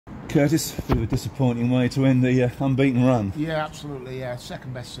Curtis, a bit of a disappointing way to end the unbeaten run. Yeah, absolutely. Yeah,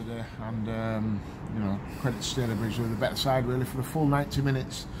 second best today, and you know, credit to Stalybridge, they were the better side really for the full 90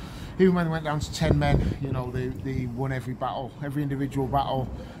 minutes. Even when they went down to 10 men, you know, they won every battle, every individual battle.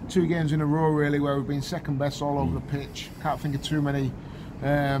 2 games in a row really where we've been second best all over the pitch. Can't think of too many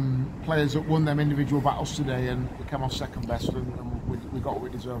players that won them individual battles today, and we came off second best, and we got what we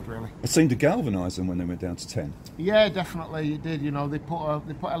deserved really. It seemed to galvanise them when they went down to 10. Yeah, definitely it did. You know, they put a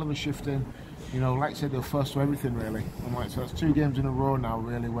hell of a shift in. You know, like I said, they were first to everything really. And like so, that's 2 games in a row now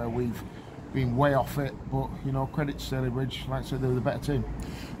really where we've been way off it. But you know, credit to Stalybridge. Like I said, they were the better team.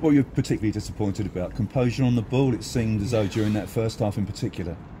 What you're particularly disappointed about? Composure on the ball. It seemed as though during that first half in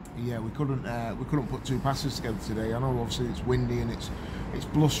particular. Yeah, we couldn't put 2 passes together today. I know obviously it's windy and it's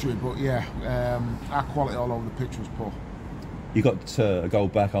blustery, but yeah, our quality all over the pitch was poor. You got a goal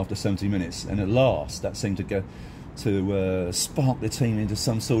back after 70 minutes, and at last that seemed to go to spark the team into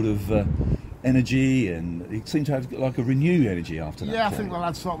some sort of energy, and it seemed to have like a renewed energy after that. Yeah, I think the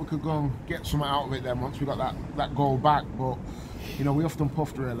lads thought we could go and get something out of it then once we got that goal back, but you know, we often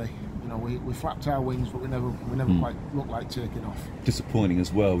puffed really. You know, we flapped our wings, but we never quite looked like taking off. Disappointing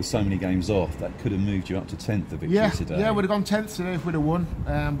as well, with so many games off. That could have moved you up to 10th, the victory today. Yeah, we'd have gone 10th today if we'd have won.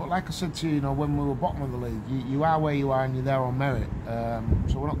 But like I said to you, you know, when we were bottom of the league, you are where you are and you're there on merit.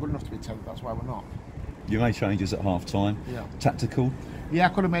 So we're not good enough to be 10th. That's why we're not. You made changes at half time. Yeah. Tactical. Yeah, I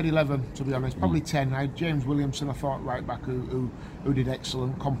could have made 11 to be honest. Probably 10. I had James Williamson, I thought, right back, who did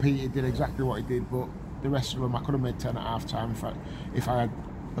excellent, competed, did exactly what he did. But the rest of them, I could have made 10 at half time if I had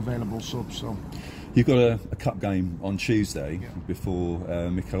available subs. So you've got a cup game on Tuesday before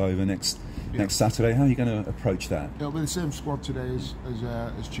Mikolova next Saturday. How are you going to approach that? It'll be the same squad today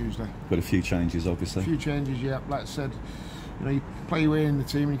as Tuesday. But a few changes, obviously. A few changes, yeah. Like I said, you know, you play your way in the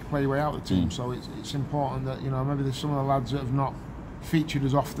team and you can play your way out of the team. So it's important that, you know, maybe there's some of the lads that have not featured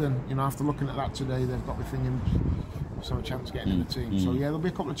as often. You know, after looking at that today, they've got me thinking some a chance getting in the team. So yeah, there'll be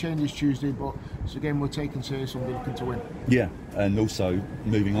a couple of changes Tuesday, but it's a game we're taking serious and we're looking to win. Yeah, and also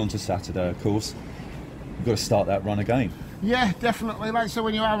moving on to Saturday, of course, you've got to start that run again. Yeah, definitely. Like I said,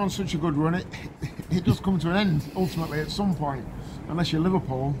 when you are on such a good run, it does come to an end ultimately at some point, unless you're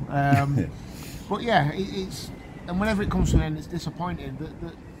Liverpool. But yeah, and whenever it comes to an end, it's disappointing.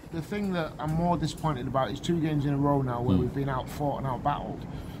 The thing that I'm more disappointed about is 2 games in a row now where we've been out-fought and out-battled.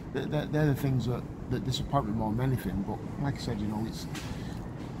 They're the things that disappoint me more than anything. But like I said, you know,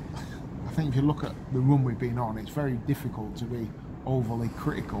 I think if you look at the run we've been on, it's very difficult to be overly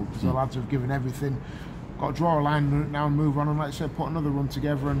critical because the lads have given everything. Got to draw a line now and move on, and like I said, put another run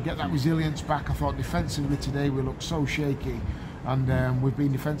together and get that resilience back. I thought defensively today we looked so shaky, and we've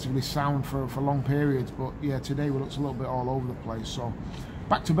been defensively sound for long periods. But yeah, today we looked a little bit all over the place. So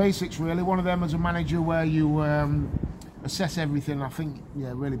back to basics really. One of them as a manager where you assess everything. I think,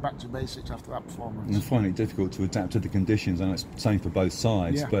 yeah, really back to basics after that performance. And I find it difficult to adapt to the conditions, and it's the same for both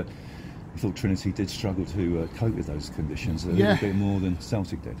sides. But I thought Trinity did struggle to cope with those conditions a little bit more than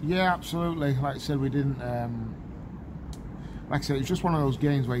Celtic did. Yeah, absolutely. Like I said, we didn't. Like I said, it was just one of those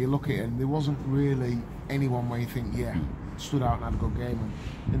games where you look at it and there wasn't really anyone where you think, stood out and had a good game,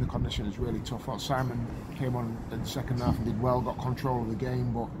 and in the condition it's really tough. I thought Simon came on in the second half and did well, got control of the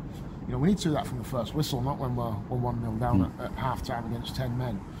game, but you know, we need to do that from the first whistle, not when we're 1-0 down at half time against 10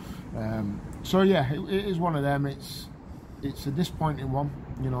 men. So yeah, it is one of them. It's a disappointing one.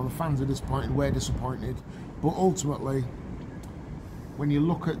 You know, the fans are disappointed, we're disappointed, but ultimately, when you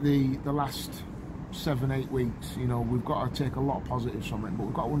look at the last 7-8 weeks, you know, we've got to take a lot of positives from it, but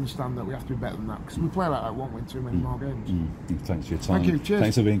we've got to understand that we have to be better than that, because we play like that, won't win too many more games. Thanks for your time. Thank you. Cheers.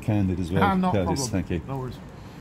 Thanks for being candid as well. No Curtis, problem. thank you. No worries.